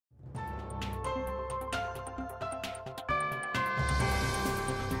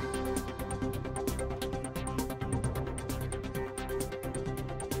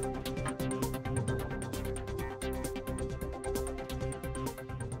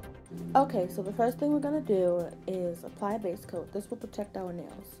Okay, so the first thing we're going to do is apply a base coat. This will protect our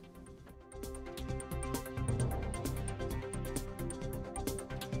nails.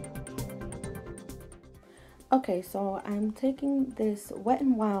 Okay, so I'm taking this Wet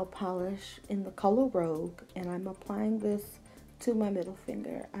n Wild polish in the color Rogue, and I'm applying this to my middle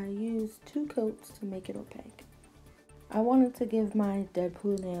finger. I used 2 coats to make it opaque. I wanted to give my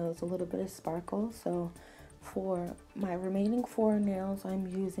DeadPool nails a little bit of sparkle, so for my remaining 4 nails, I'm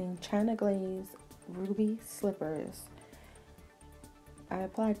using China Glaze Ruby Slippers. I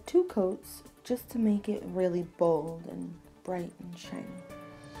applied 2 coats just to make it really bold and bright and shiny.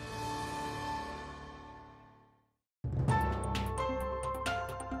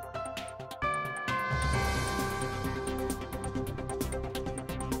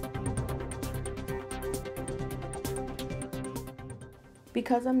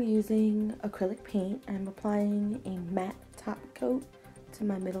 Because I'm using acrylic paint, I'm applying a matte top coat to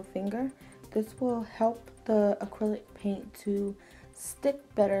my middle finger. This will help the acrylic paint to stick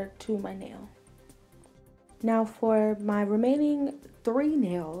better to my nail. Now for my remaining 3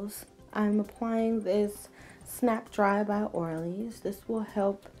 nails, I'm applying this Snap Dry by Orly's. This will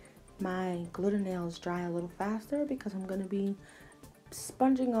help my glitter nails dry a little faster because I'm going to be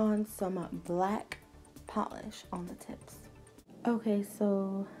sponging on some black polish on the tips. Okay,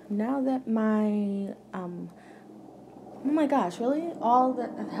 so now that my, oh my gosh, really? All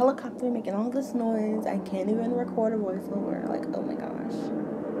the helicopter making all this noise, I can't even record a voiceover, like, oh my gosh.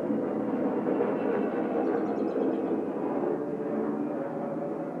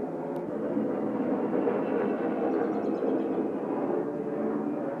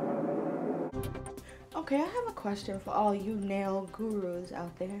 Okay, I have a question for all you nail gurus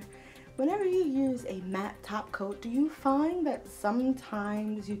out there. Whenever you use a matte top coat, do you find that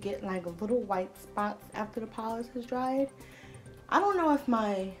sometimes you get like little white spots after the polish has dried? I don't know if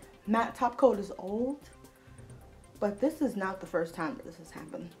my matte top coat is old, but this is not the first time that this has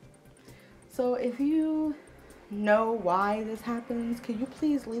happened. So if you know why this happens, could you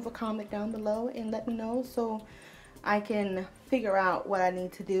please leave a comment down below and let me know so I can figure out what I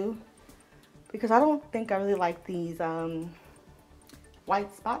need to do? Because I don't think I really like these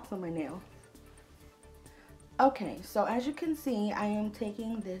white spots on my nail. Okay, so as you can see, I am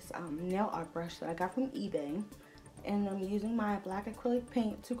taking this nail art brush that I got from eBay, and I'm using my black acrylic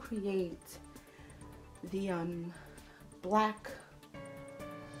paint to create the black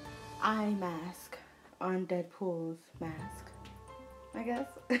eye mask on DeadPool's mask, I guess.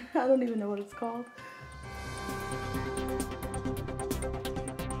 I don't even know what it's called.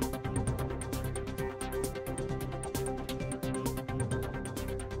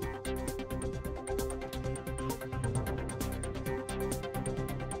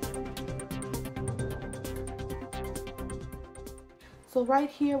 So right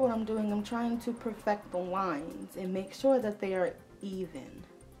here, what I'm doing, I'm trying to perfect the lines and make sure that they are even,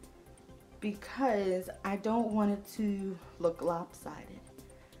 because I don't want it to look lopsided.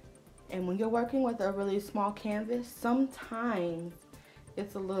 And when you're working with a really small canvas, sometimes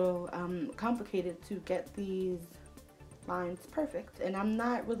it's a little complicated to get these lines perfect. And I'm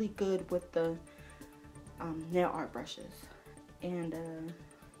not really good with the nail art brushes. And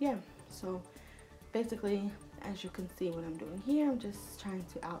yeah, so basically, as you can see what I'm doing here, I'm just trying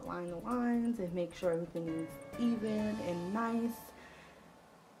to outline the lines and make sure everything is even and nice.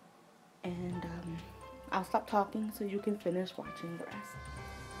 And I'll stop talking so you can finish watching the rest.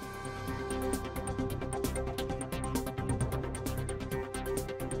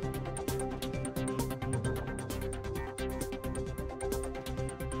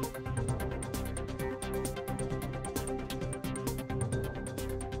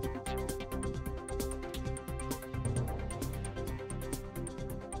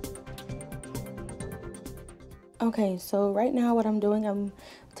 Okay, so right now what I'm doing, I'm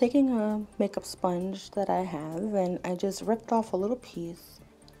taking a makeup sponge that I have, and I just ripped off a little piece,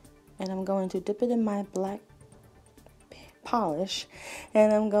 and I'm going to dip it in my black polish,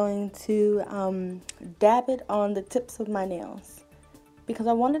 and I'm going to dab it on the tips of my nails, because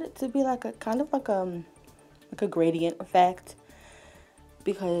I wanted it to be like a kind of like a gradient effect,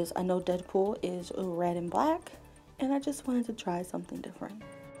 because I know DeadPool is red and black, and I just wanted to try something different.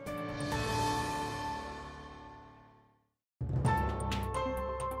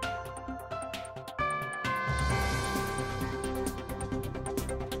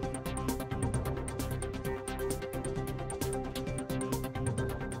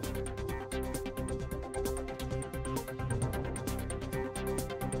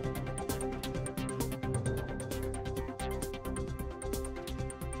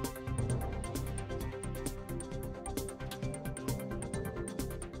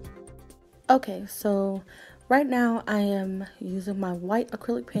 Okay, so right now I am using my white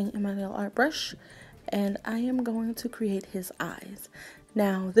acrylic paint and my nail art brush, and I am going to create his eyes.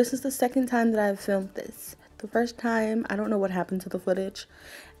 Now, this is the second time that I've filmed this. The first time, I don't know what happened to the footage,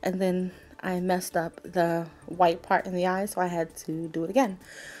 and then I messed up the white part in the eye, so I had to do it again.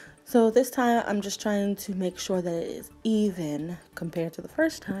 So this time, I'm just trying to make sure that it is even compared to the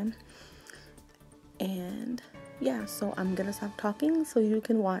first time. And yeah, so I'm gonna stop talking so you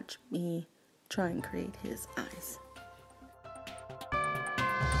can watch me try and create his eyes.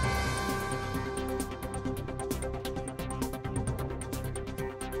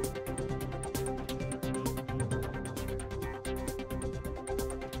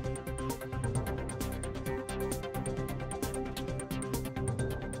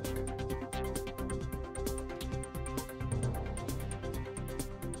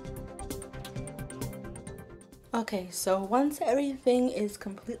 Okay, so once everything is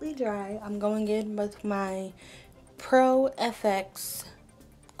completely dry, I'm going in with my Pro FX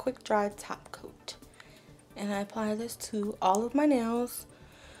Quick Dry Top Coat. And I apply this to all of my nails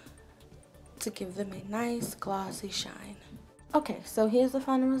to give them a nice glossy shine. Okay, so here's the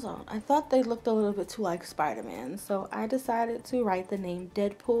final result. I thought they looked a little bit too like Spider-Man, so I decided to write the name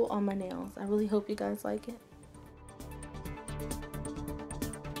DeadPool on my nails. I really hope you guys like it.